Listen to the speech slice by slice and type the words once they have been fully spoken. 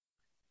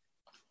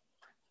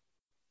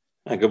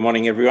Good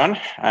morning, everyone,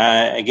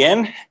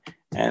 again.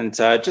 And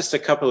just a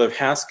couple of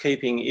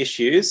housekeeping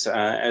issues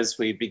as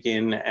we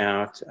begin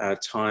our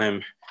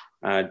time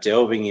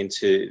delving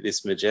into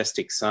this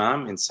majestic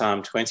psalm in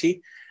Psalm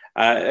 20.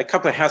 A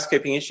couple of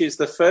housekeeping issues.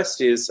 The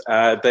first is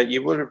that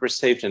you would have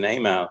received an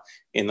email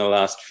in the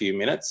last few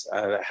minutes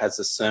that has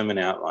a sermon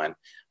outline.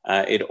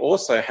 It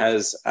also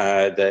has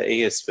the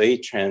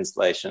ESV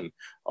translation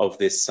of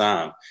this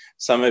psalm.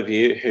 Some of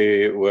you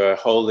who were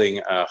holding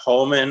a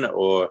Holman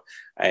or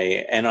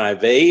a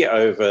NIV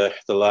over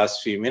the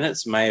last few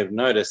minutes may have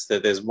noticed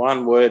that there's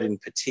one word in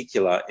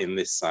particular in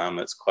this psalm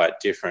that's quite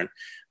different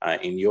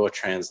in your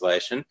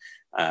translation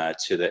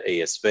to the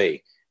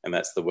ESV, and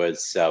that's the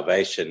words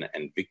salvation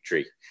and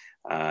victory.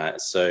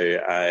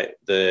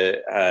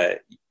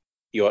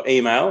 Your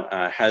email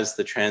has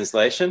the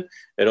translation.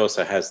 It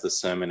also has the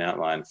sermon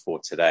outline for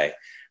today.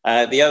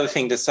 The other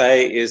thing to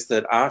say is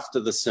that after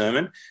the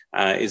sermon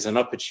is an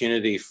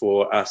opportunity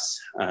for us,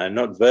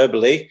 not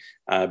verbally,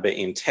 but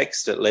in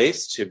text at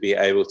least, to be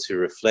able to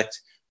reflect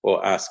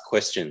or ask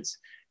questions.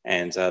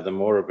 And the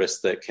more of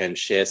us that can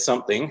share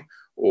something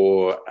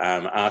or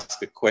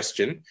ask a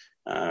question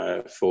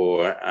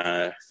for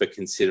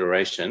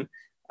consideration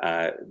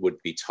would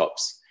be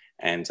tops.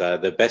 And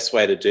the best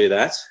way to do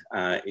that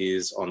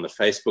is on the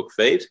Facebook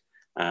feed,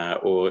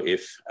 or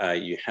if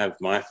you have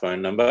my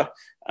phone number,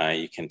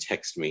 you can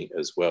text me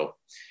as well.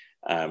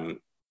 But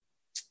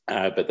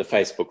the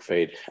Facebook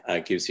feed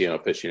gives you an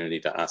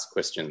opportunity to ask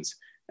questions,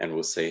 and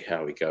we'll see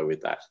how we go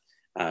with that.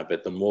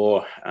 But the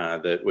more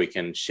that we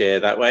can share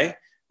that way,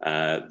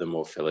 the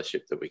more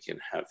fellowship that we can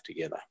have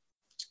together.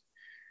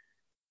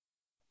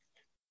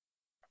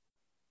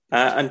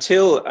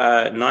 Until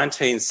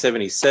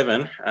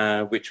 1977,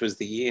 which was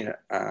the year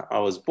I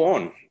was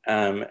born,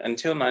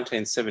 until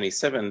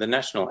 1977, the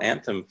national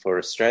anthem for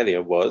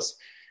Australia was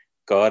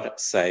God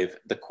Save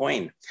the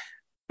Queen.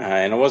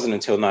 And it wasn't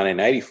until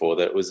 1984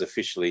 that it was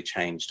officially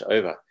changed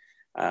over.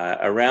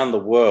 Around the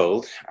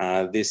world,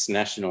 this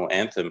national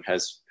anthem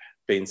has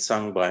been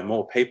sung by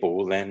more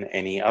people than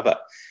any other,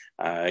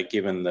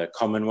 given the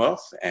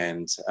Commonwealth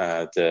and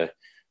the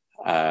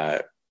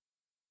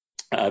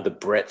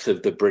breadth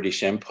of the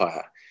British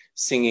Empire.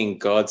 Singing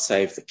God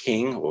Save the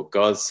King or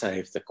God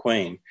Save the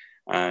Queen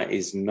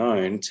is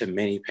known to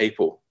many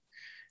people.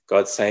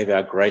 God save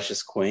our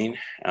gracious Queen,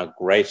 our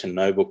great and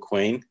noble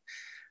Queen.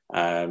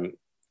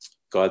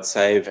 God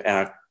save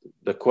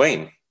the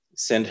Queen.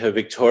 Send her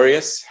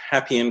victorious,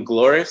 happy and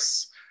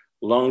glorious,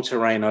 long to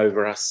reign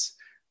over us.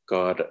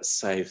 God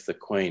save the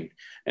Queen.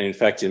 And in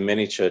fact, in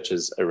many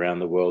churches around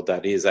the world,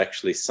 that is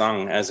actually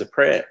sung as a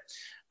prayer.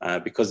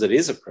 Because it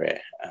is a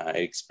prayer.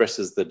 It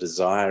expresses the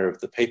desire of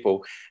the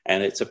people,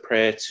 and it's a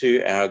prayer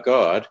to our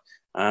God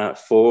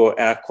for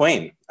our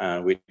Queen,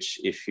 which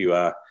if you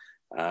are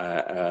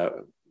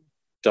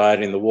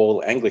dyed in the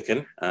wool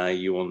Anglican,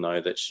 you will know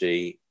that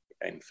she,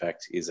 in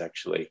fact, is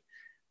actually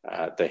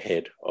the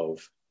head of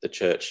the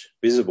church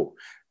visible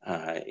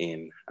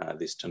in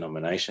this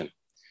denomination.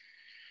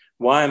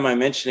 Why am I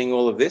mentioning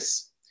all of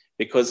this?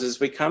 Because as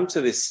we come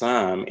to this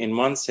psalm, in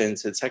one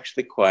sense, it's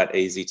actually quite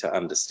easy to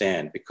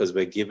understand because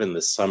we're given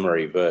the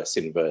summary verse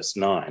in verse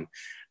 9.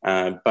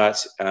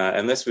 But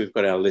unless we've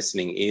got our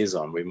listening ears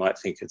on, we might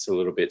think it's a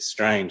little bit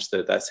strange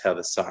that that's how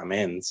the psalm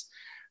ends,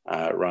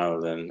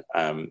 rather than,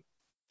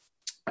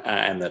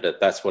 and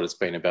that's what it's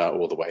been about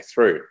all the way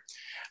through.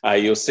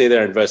 You'll see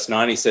there in verse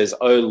 9, he says,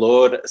 "O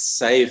Lord,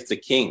 save the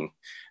King.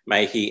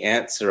 May he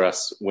answer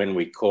us when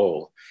we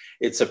call."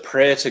 It's a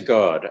prayer to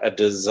God, a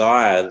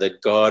desire that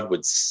God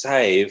would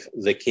save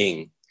the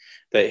king,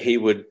 that he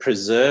would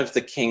preserve the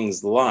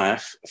king's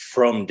life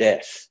from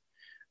death,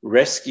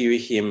 rescue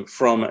him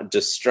from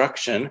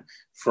destruction,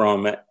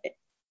 from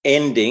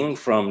ending,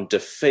 from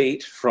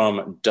defeat,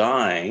 from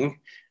dying,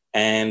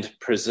 and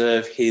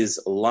preserve his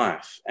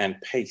life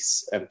and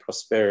peace and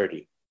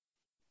prosperity.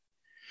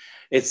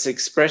 It's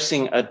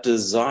expressing a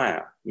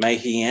desire. May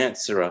he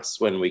answer us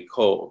when we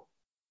call.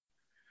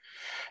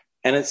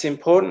 And it's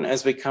important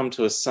as we come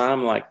to a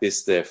psalm like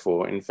this,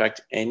 therefore, in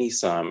fact, any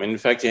psalm, in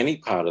fact, any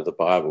part of the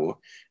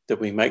Bible, that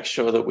we make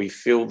sure that we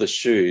fill the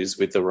shoes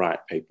with the right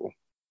people.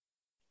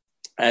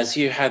 As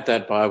you had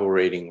that Bible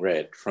reading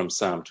read from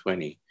Psalm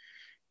 20,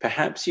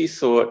 perhaps you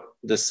thought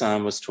the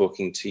psalm was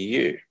talking to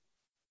you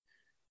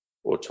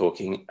or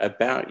talking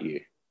about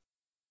you.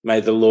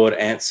 May the Lord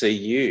answer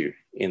you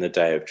in the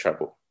day of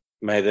trouble.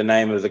 May the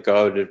name of the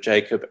God of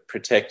Jacob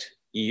protect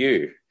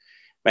you.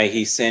 May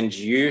he send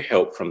you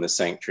help from the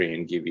sanctuary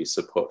and give you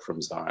support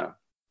from Zion.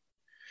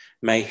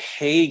 May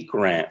he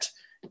grant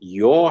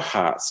your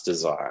heart's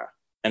desire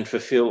and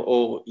fulfill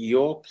all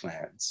your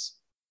plans.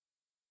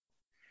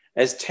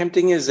 As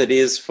tempting as it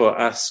is for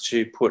us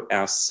to put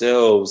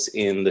ourselves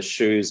in the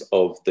shoes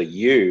of the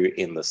you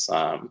in the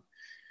psalm,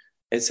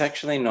 it's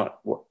actually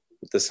not what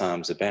the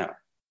psalm's about.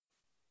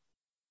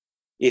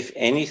 If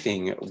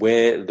anything,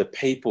 we're the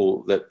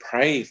people that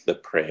pray the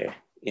prayer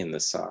in the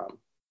psalm.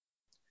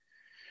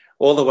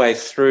 All the way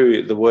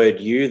through, the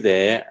word you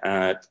there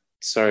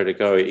sorry to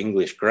go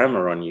English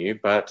grammar on you,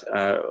 but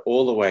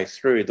all the way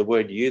through, the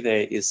word you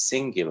there is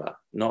singular,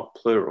 not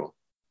plural.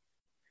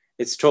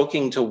 It's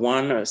talking to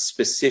one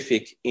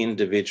specific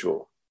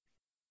individual,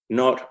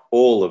 not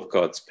all of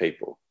God's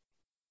people.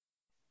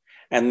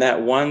 And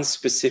that one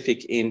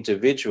specific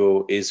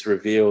individual is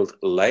revealed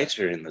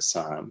later in the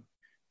psalm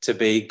to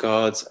be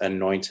God's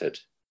anointed,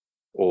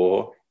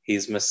 or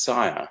his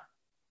Messiah,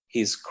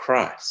 his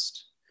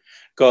Christ,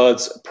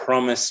 God's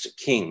promised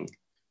king,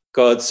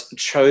 God's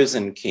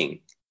chosen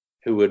king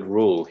who would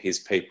rule his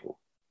people.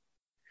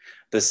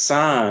 The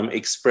psalm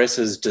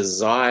expresses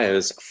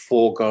desires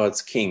for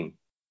God's king,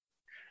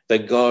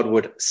 that God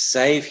would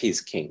save his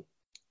king,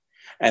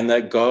 and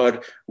that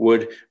God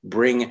would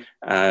bring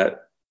the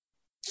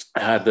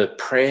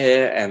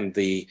prayer and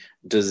the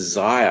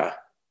desire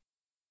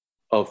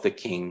of the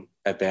king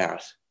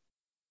about,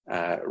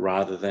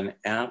 rather than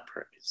our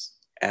prayers,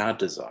 our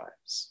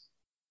desires,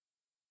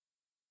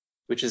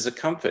 which is a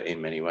comfort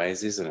in many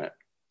ways, isn't it?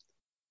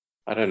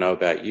 I don't know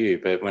about you,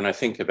 but when I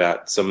think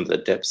about some of the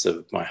depths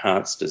of my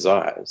heart's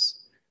desires,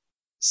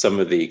 some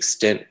of the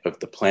extent of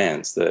the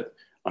plans that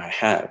I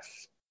have,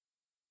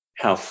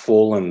 how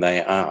fallen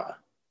they are,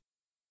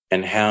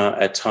 and how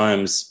at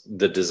times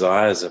the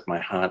desires of my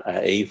heart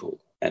are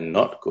evil and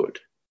not good,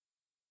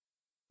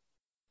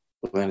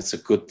 well, then it's a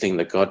good thing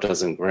that God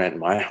doesn't grant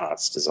my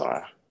heart's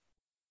desire.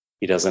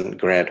 He doesn't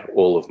grant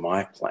all of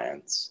my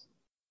plans.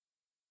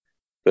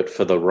 But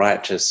for the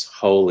righteous,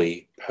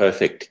 holy,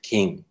 perfect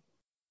King,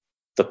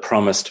 the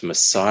promised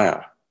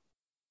Messiah,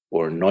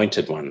 or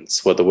anointed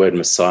ones, what the word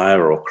Messiah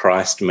or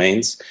Christ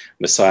means.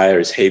 Messiah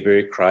is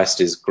Hebrew,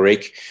 Christ is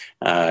Greek,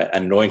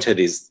 anointed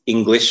is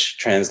English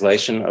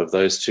translation of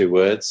those two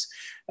words,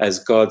 as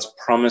God's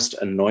promised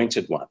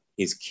anointed one,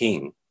 his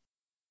king,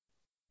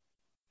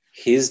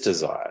 his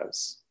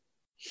desires,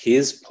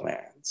 his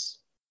plans.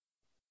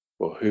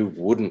 Well, who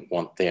wouldn't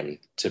want them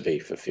to be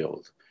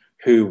fulfilled?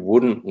 Who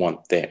wouldn't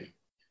want them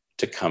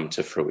to come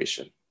to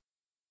fruition?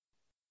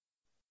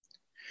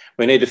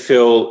 We need to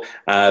fill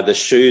the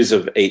shoes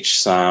of each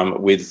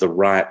psalm with the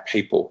right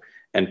people,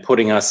 and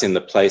putting us in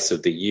the place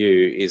of the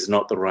you is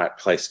not the right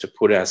place to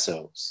put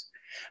ourselves,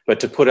 but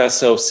to put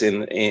ourselves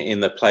in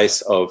the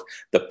place of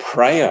the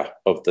prayer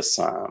of the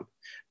psalm,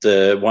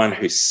 the one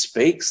who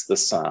speaks the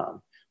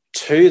psalm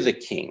to the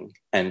king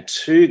and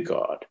to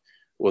God.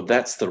 Well,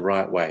 that's the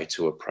right way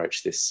to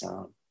approach this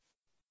psalm.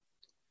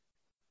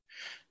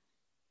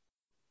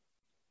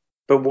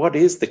 But what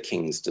is the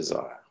king's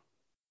desire?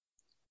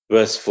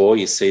 Verse 4,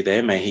 you see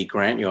there, may he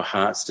grant your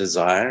heart's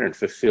desire and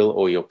fulfill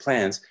all your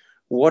plans.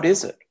 What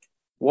is it?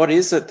 What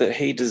is it that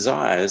he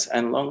desires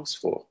and longs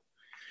for?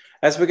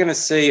 As we're going to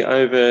see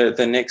over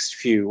the next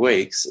few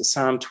weeks,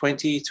 Psalm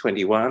 20,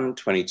 21,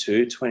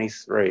 22,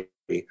 23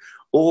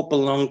 all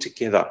belong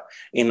together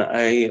in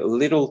a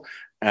little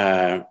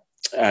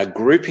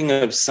grouping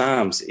of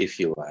psalms, if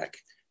you like,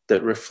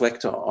 that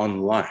reflect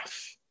on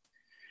life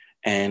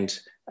and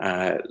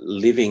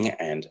living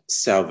and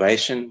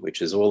salvation,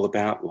 which is all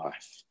about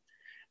life.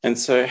 And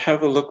so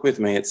have a look with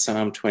me at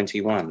Psalm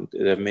 21.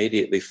 It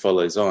immediately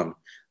follows on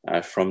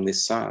from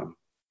this psalm.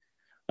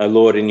 O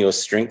Lord, in your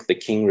strength, the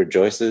king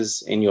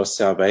rejoices. In your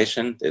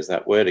salvation, there's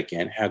that word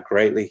again, how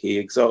greatly he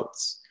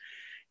exalts.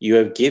 You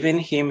have given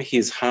him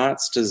his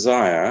heart's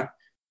desire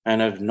and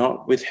have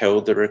not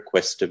withheld the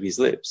request of his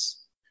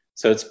lips.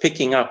 So it's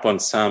picking up on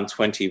Psalm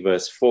 20,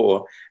 verse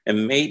 4,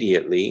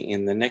 immediately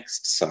in the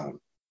next psalm.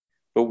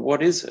 But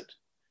what is it?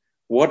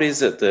 What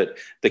is it that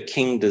the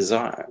king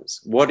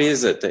desires? What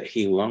is it that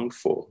he longed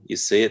for? You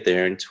see it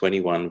there in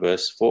 21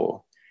 verse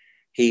 4.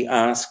 He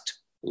asked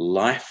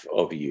life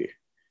of you,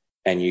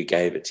 and you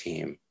gave it to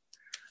him.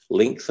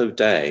 Length of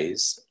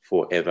days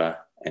forever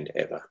and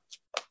ever.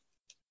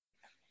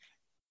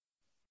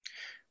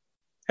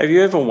 Have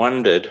you ever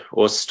wondered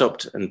or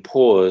stopped and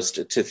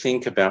paused to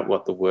think about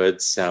what the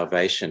word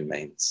salvation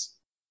means?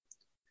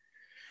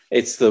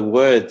 It's the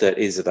word that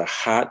is the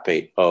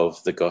heartbeat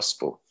of the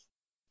gospel.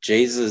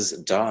 Jesus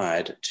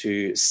died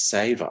to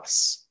save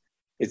us.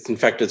 In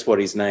fact, it's what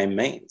his name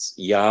means.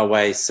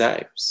 Yahweh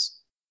saves.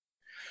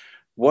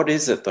 What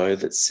is it, though,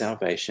 that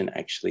salvation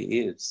actually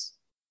is?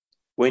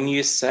 When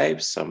you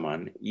save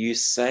someone, you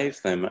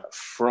save them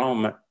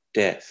from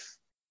death,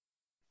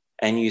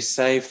 and you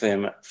save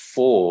them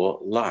for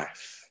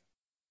life.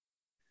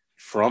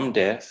 From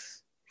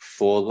death,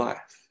 for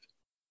life.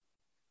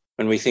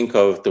 When we think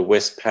of the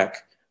Westpac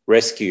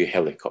rescue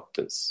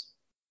helicopters,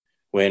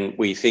 when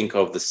we think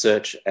of the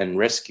search and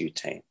rescue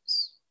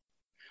teams,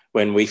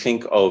 when we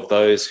think of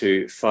those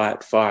who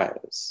fight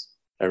fires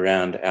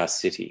around our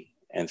city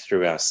and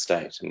through our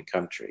state and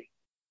country,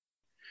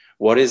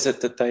 what is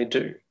it that they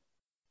do?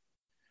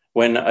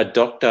 When a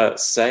doctor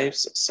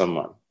saves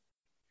someone,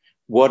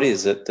 what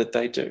is it that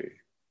they do?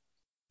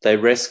 They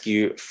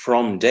rescue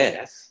from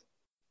death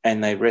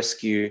and they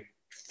rescue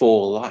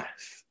for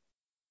life.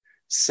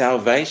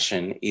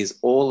 Salvation is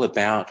all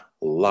about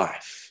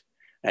life,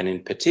 and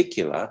in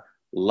particular,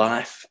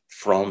 life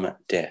from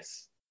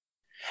death.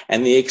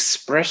 And the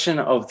expression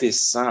of this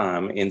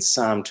psalm in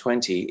Psalm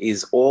 20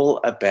 is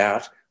all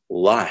about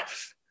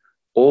life,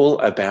 all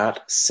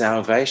about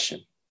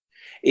salvation.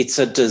 It's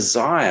a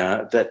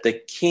desire that the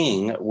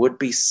king would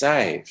be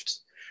saved,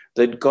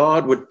 that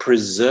God would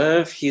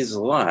preserve his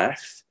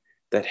life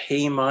that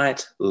he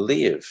might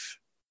live.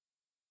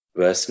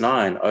 Verse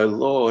 9, O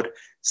Lord,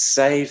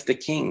 save the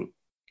king.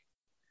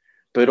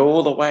 But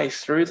all the way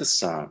through the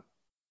psalm,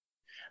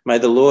 may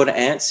the Lord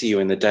answer you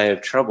in the day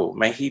of trouble.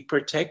 May he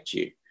protect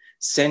you,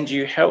 send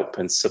you help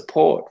and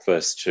support.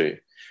 Verse 2,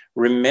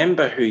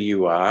 remember who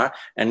you are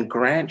and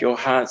grant your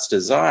heart's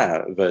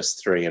desire. Verse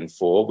 3 and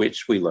 4,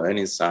 which we learn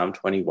in Psalm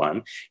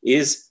 21,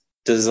 is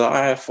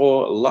desire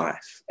for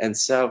life and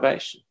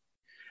salvation.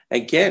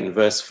 Again,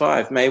 verse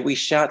 5, may we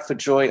shout for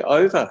joy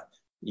over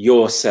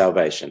your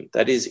salvation.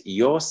 That is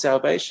your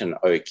salvation,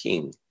 O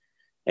King.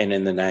 And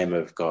in the name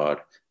of God,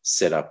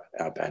 set up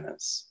our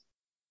banners.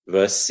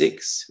 Verse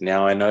 6,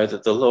 now I know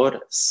that the Lord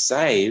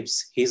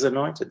saves his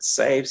anointed,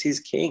 saves his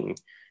king,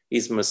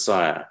 his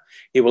Messiah.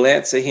 He will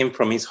answer him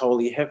from his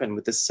holy heaven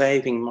with the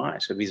saving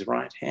might of his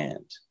right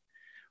hand.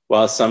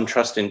 While some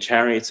trust in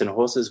chariots and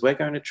horses, we're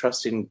going to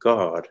trust in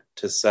God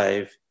to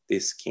save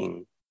this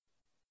king.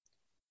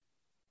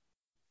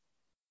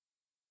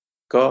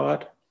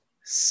 God,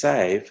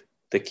 save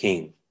the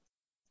king.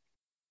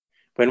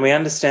 When we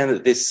understand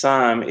that this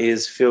psalm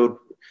is filled,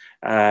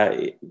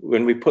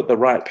 when we put the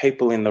right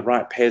people in the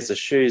right pairs of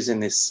shoes in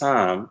this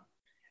psalm,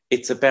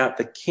 it's about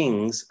the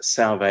king's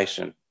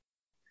salvation,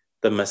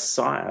 the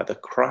Messiah, the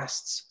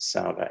Christ's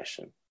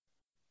salvation.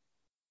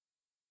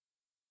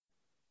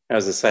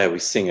 As I say, we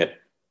sing it,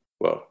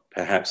 well,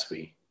 perhaps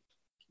we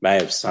may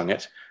have sung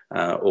it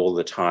all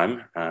the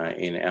time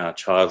in our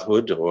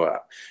childhood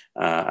or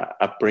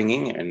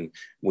upbringing, and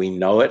we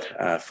know it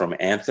from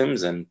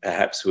anthems, and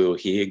perhaps we'll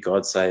hear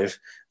God Save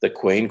the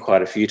Queen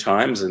quite a few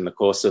times in the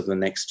course of the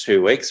next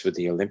 2 weeks with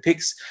the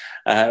Olympics.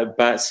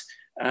 But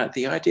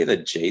the idea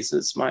that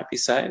Jesus might be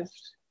saved,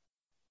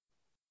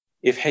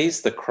 if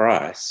he's the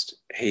Christ,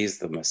 he's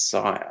the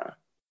Messiah,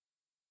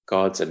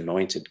 God's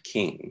anointed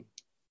king,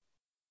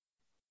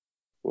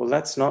 well,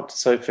 that's not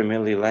so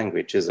familiar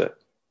language, is it?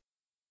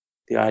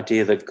 The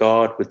idea that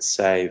God would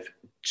save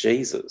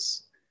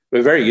Jesus.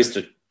 We're very used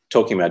to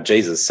talking about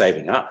Jesus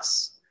saving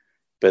us,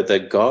 but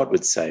that God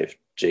would save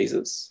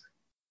Jesus.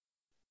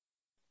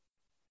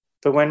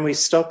 But when we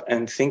stop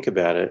and think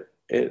about it,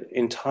 it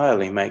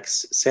entirely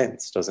makes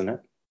sense, doesn't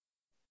it?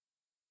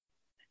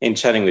 In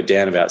chatting with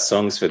Dan about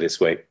songs for this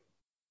week,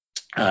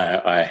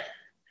 I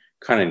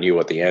kind of knew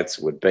what the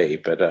answer would be,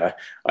 but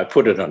I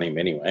put it on him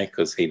anyway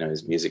because he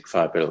knows music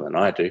far better than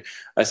I do.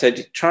 I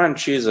said, try and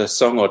choose a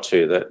song or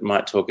two that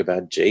might talk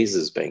about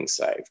Jesus being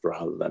saved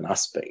rather than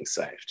us being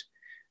saved.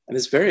 And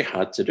it's very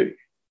hard to do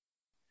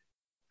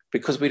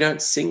because we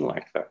don't sing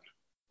like that.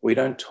 We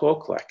don't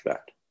talk like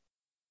that.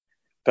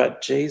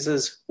 But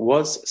Jesus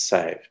was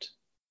saved.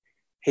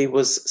 He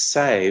was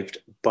saved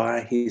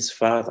by his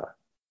Father.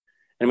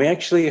 And we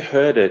actually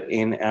heard it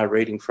in our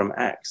reading from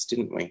Acts,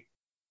 didn't we?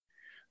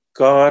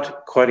 God,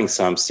 quoting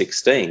Psalm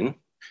 16,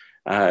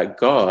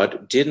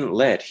 God didn't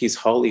let his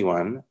Holy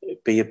One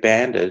be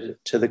abandoned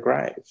to the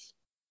grave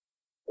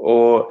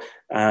or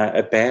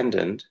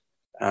abandoned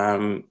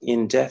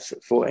in death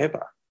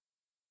forever,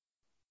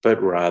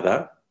 but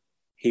rather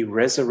he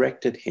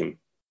resurrected him.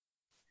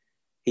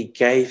 He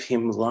gave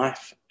him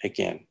life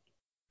again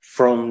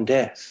from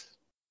death.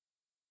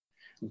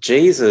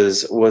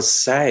 Jesus was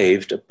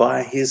saved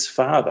by his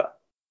Father.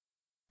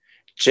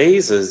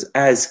 Jesus,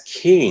 as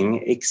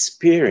King,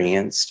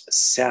 experienced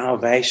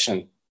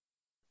salvation.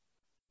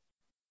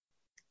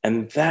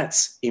 And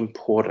that's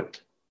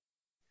important.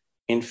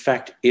 In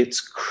fact,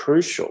 it's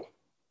crucial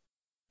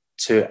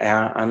to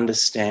our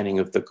understanding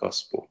of the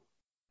gospel.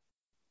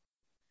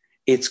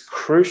 It's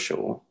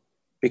crucial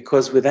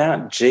because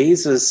without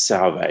Jesus'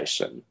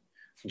 salvation,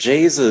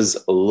 Jesus'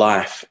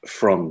 life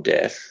from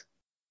death,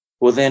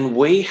 well, then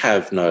we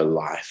have no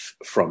life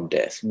from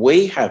death.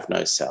 We have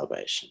no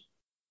salvation.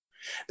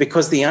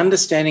 Because the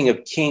understanding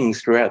of king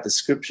throughout the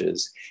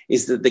scriptures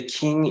is that the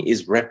king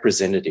is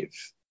representative.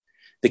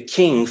 The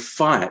king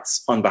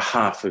fights on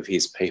behalf of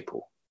his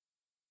people.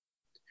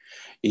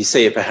 You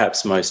see it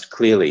perhaps most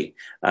clearly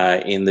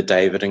in the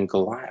David and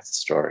Goliath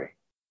story.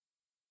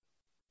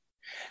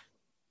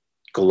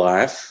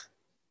 Goliath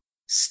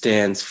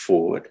stands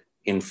forward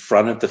in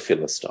front of the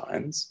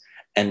Philistines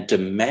and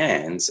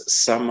demands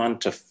someone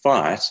to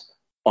fight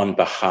on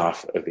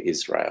behalf of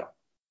Israel.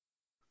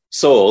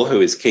 Saul,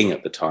 who is king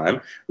at the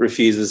time,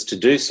 refuses to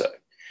do so.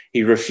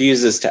 He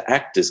refuses to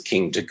act as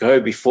king, to go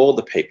before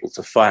the people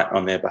to fight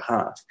on their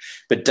behalf.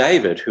 But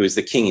David, who is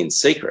the king in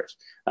secret,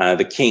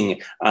 the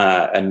king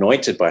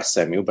anointed by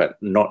Samuel,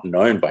 but not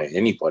known by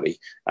anybody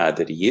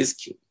that he is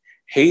king,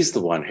 he's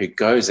the one who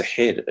goes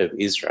ahead of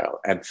Israel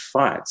and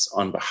fights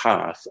on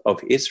behalf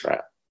of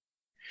Israel.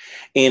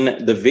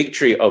 In the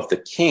victory of the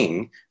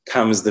king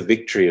comes the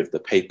victory of the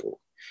people.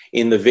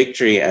 In the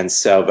victory and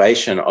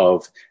salvation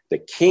of the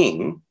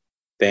king,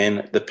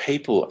 then the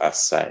people are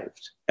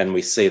saved. And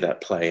we see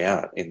that play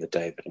out in the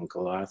David and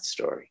Goliath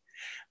story.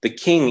 The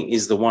king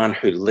is the one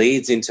who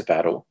leads into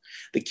battle.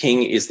 The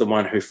king is the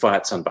one who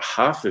fights on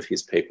behalf of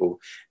his people.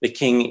 The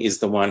king is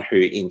the one who,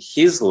 in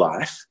his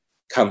life,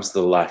 comes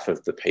the life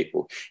of the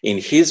people. In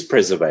his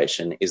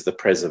preservation is the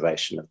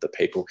preservation of the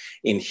people.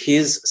 In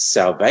his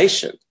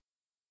salvation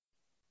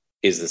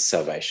is the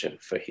salvation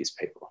for his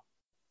people.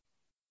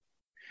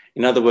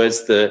 In other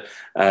words, the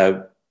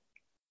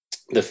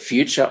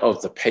future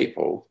of the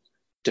people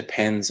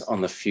depends on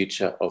the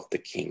future of the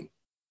king.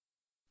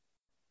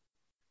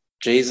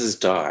 Jesus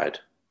died,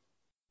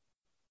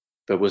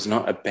 but was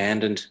not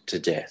abandoned to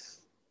death.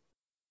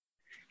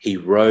 He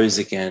rose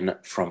again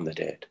from the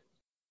dead.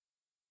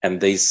 And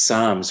these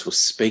Psalms will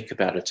speak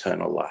about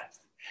eternal life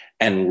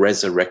and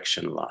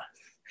resurrection life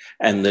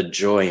and the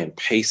joy and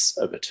peace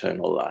of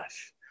eternal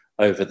life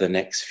over the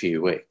next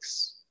few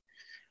weeks.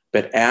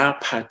 But our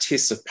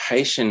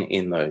participation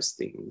in those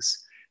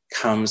things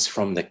comes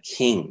from the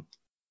King,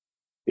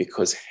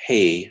 because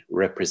he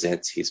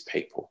represents his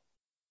people.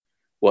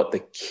 What the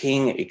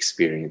King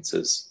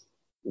experiences,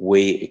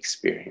 we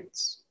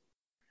experience.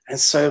 And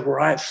so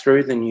right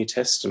through the New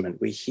Testament,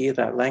 we hear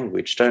that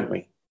language, don't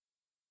we?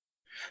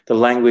 The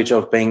language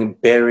of being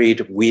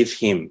buried with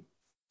him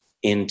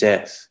in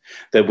death,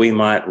 that we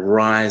might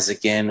rise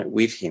again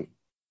with him.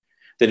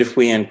 That if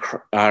we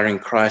are in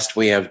Christ,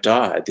 we have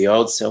died. The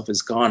old self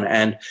is gone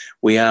and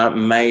we are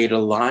made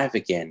alive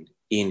again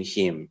in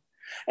him.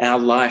 Our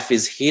life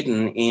is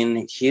hidden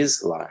in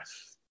his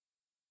life.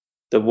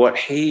 That what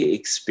he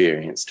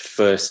experienced,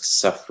 first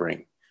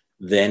suffering,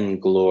 then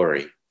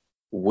glory,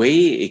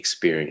 we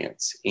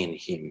experience in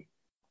him,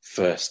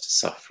 first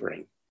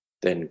suffering,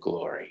 then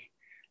glory.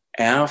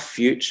 Our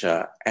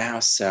future,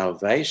 our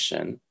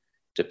salvation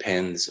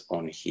depends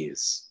on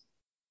his.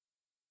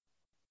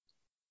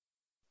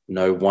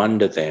 No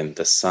wonder then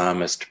the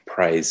psalmist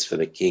prays for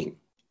the king.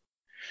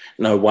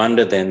 No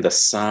wonder then the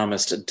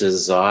psalmist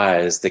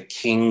desires the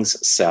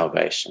king's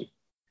salvation,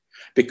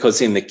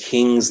 because in the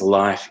king's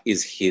life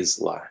is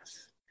his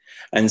life.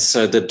 And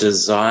so the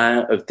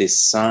desire of this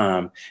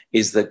psalm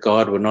is that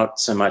God will not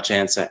so much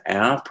answer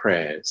our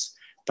prayers,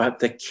 but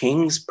the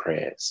king's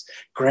prayers.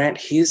 Grant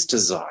his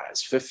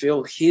desires,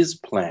 fulfill his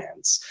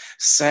plans,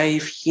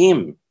 save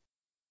him.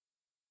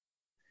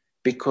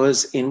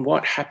 Because in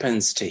what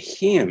happens to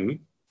him,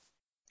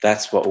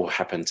 that's what will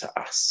happen to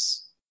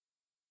us.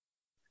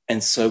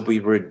 And so we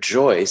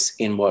rejoice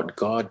in what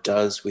God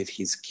does with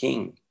his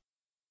king.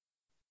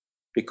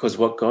 Because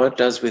what God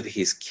does with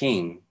his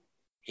king,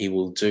 he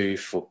will do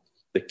for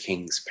the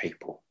king's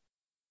people.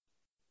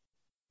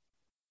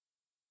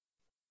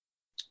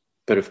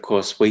 But of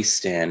course, we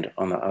stand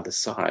on the other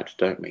side,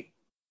 don't we?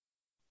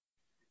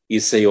 You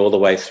see all the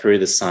way through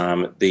the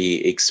psalm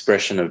the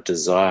expression of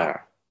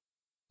desire,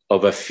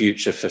 of a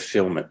future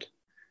fulfillment.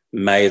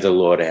 May the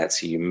Lord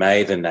answer you.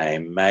 May the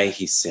name, may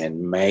he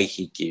send, may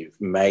he give,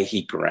 may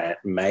he grant,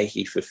 may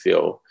he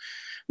fulfill.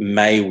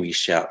 May we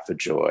shout for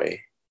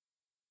joy.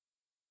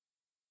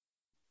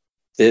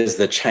 There's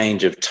the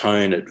change of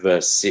tone at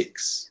verse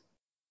 6.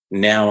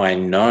 Now I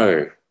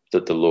know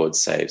that the Lord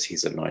saves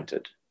his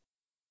anointed.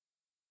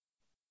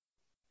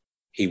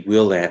 He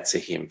will answer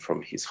him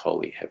from his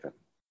holy heaven.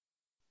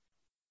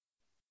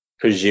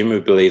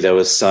 Presumably there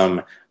was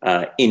some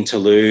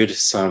interlude,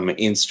 some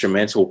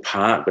instrumental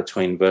part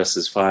between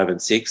verses 5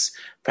 and 6,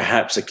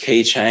 perhaps a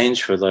key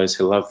change for those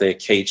who love their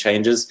key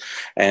changes.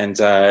 And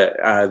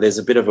there's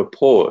a bit of a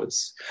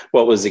pause.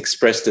 What was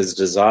expressed as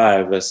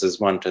desire, verses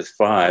 1 to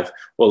 5,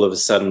 all of a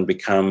sudden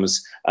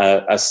becomes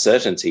a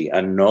certainty,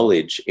 a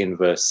knowledge in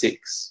verse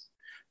 6.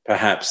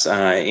 Perhaps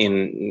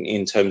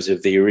in terms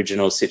of the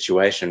original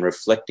situation,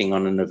 reflecting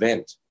on an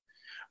event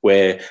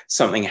where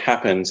something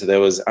happened, there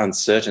was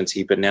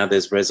uncertainty, but now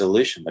there's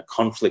resolution. The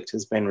conflict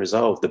has been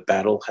resolved. The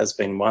battle has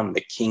been won.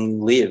 The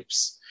king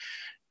lives.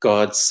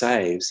 God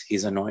saves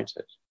his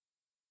anointed.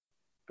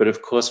 But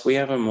of course, we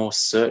have a more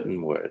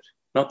certain word.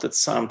 Not that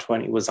Psalm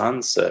 20 was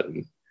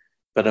uncertain,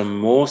 but a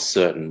more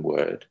certain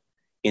word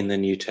in the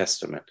New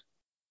Testament,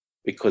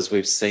 because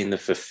we've seen the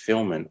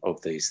fulfillment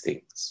of these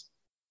things.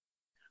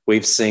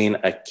 We've seen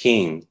a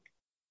king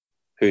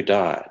who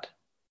died,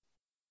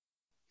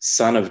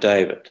 son of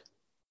David,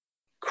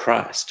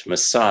 Christ,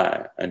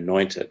 Messiah,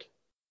 anointed,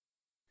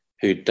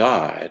 who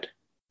died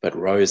but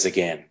rose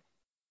again.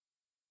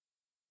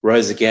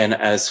 Rose again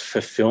as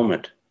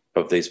fulfillment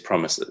of these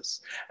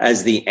promises,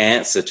 as the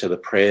answer to the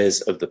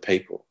prayers of the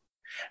people,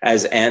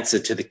 as answer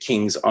to the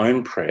king's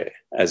own prayer,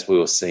 as we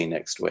will see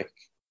next week.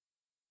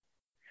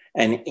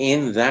 And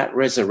in that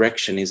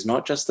resurrection is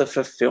not just the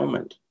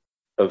fulfillment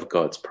of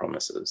God's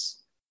promises,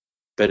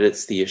 but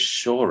it's the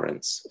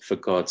assurance for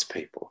God's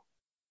people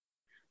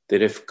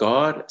that if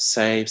God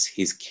saves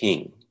his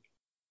king,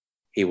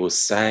 he will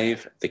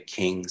save the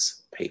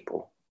king's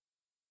people.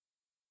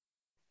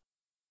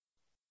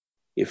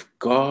 If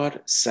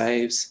God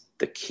saves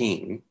the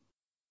king,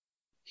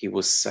 he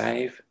will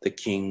save the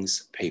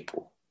king's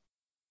people.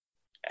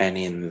 And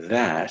in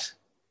that,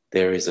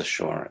 there is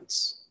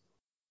assurance.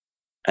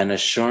 An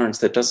assurance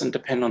that doesn't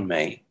depend on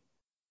me,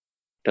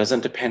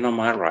 doesn't depend on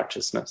my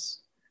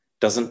righteousness,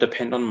 doesn't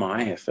depend on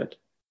my effort,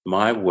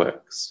 my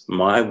works,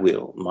 my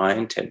will, my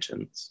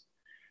intentions,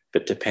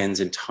 but depends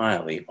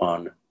entirely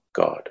on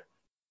God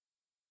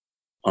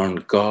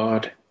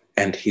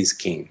and his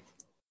King.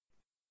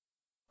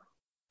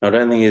 Not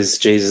only is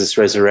Jesus'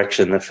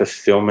 resurrection the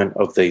fulfillment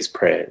of these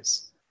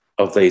prayers,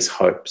 of these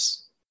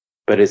hopes,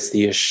 but it's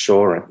the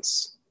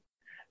assurance,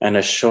 an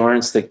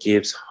assurance that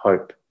gives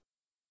hope,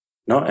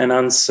 not an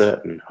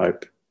uncertain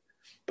hope,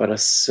 but a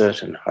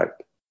certain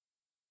hope,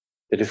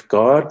 that if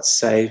God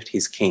saved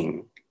his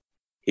King,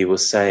 he will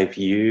save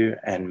you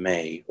and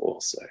me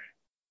also.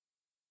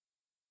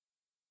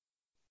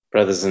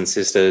 Brothers and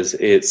sisters,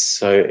 it's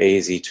so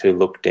easy to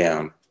look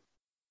down,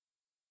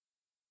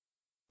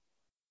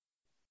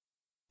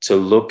 to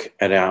look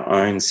at our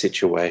own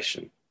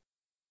situation,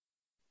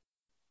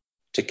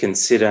 to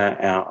consider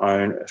our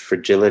own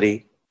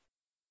fragility,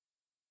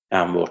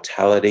 our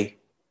mortality,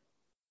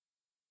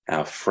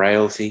 our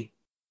frailty,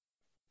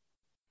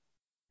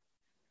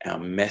 our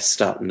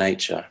messed up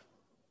nature.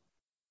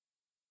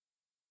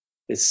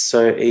 It's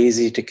so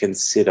easy to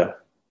consider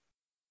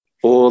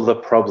all the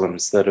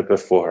problems that are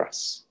before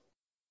us.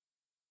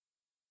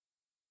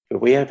 But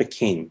we have a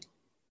King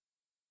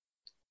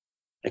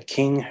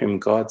whom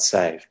God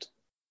saved.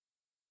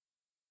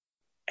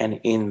 And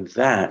in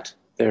that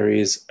there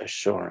is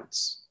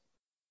assurance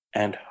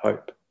and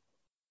hope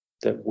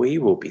that we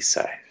will be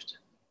saved.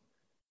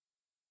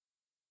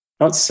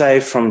 Not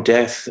saved from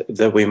death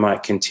that we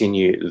might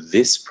continue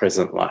this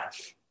present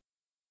life,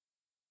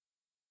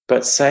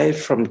 but saved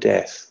from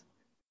death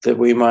that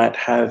we might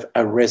have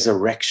a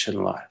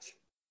resurrection life.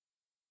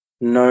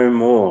 No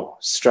more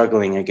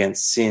struggling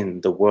against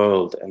sin, the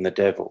world, and the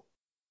devil.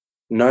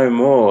 No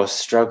more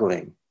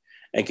struggling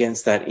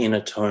against that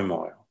inner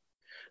turmoil.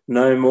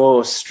 No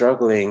more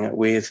struggling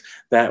with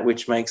that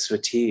which makes for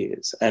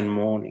tears and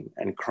mourning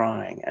and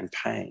crying and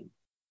pain.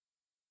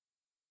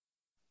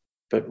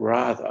 But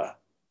rather,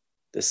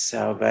 the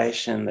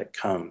salvation that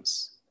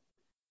comes,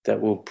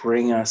 that will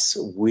bring us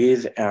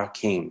with our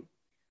King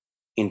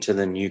into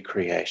the new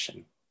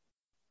creation.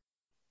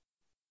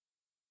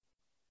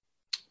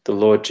 The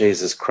Lord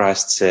Jesus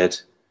Christ said,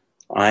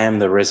 I am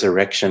the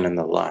resurrection and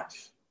the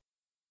life.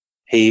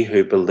 He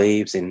who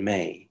believes in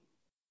me,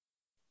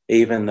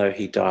 even though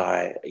he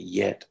die,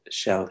 yet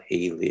shall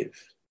he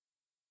live.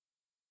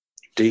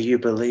 Do you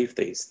believe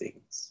these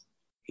things?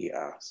 He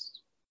asked.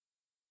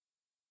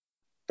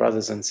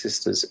 Brothers and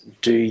sisters,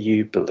 do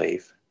you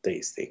believe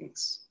these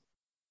things?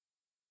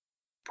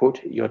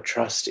 Put your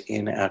trust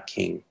in our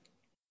King.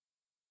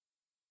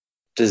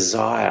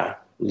 Desire,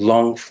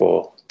 long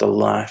for the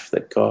life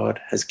that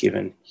God has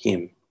given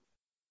him,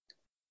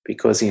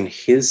 because in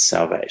his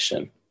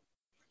salvation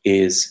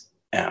is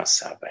our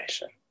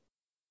salvation.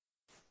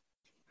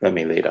 Let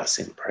me lead us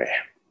in prayer.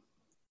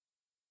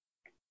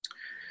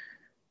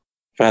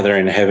 Father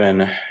in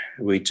heaven,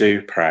 we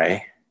do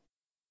pray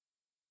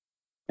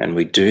and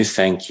we do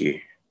thank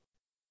you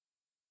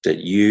that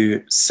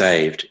you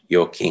saved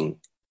your King.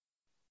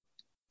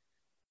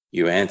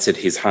 You answered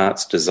his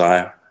heart's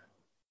desire.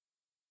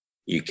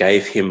 You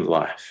gave him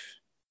life.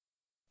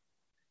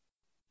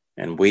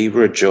 And we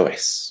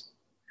rejoice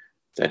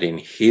that in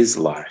his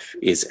life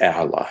is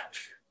our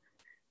life.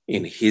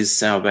 In his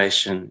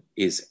salvation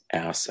is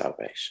our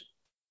salvation.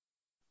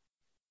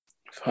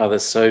 Father,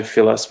 so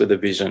fill us with a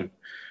vision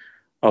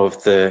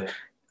of the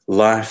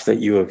life that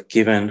you have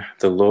given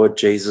the Lord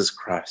Jesus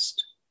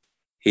Christ,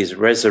 his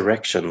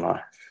resurrection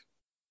life,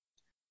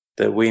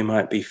 that we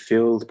might be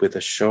filled with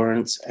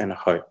assurance and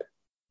hope,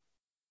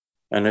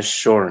 an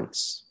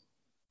assurance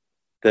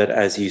that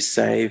as you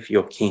save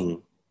your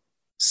King,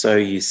 so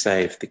you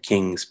save the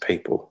King's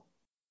people.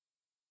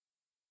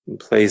 And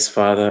please,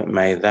 Father,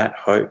 may that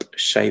hope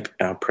shape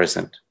our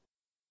present,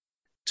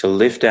 to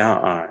lift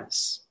our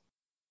eyes,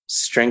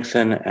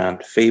 strengthen our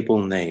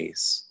feeble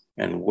knees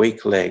and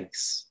weak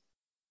legs,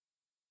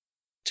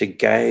 to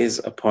gaze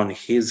upon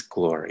his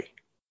glory,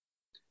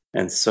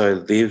 and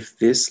so live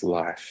this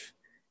life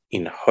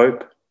in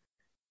hope,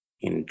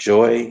 in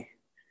joy,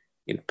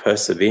 in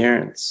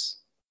perseverance,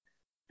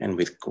 and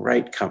with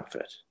great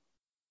comfort.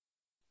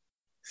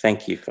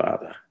 Thank you,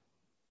 Father.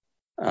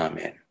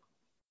 Amen.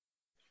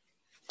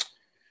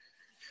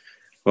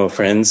 Well,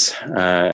 friends,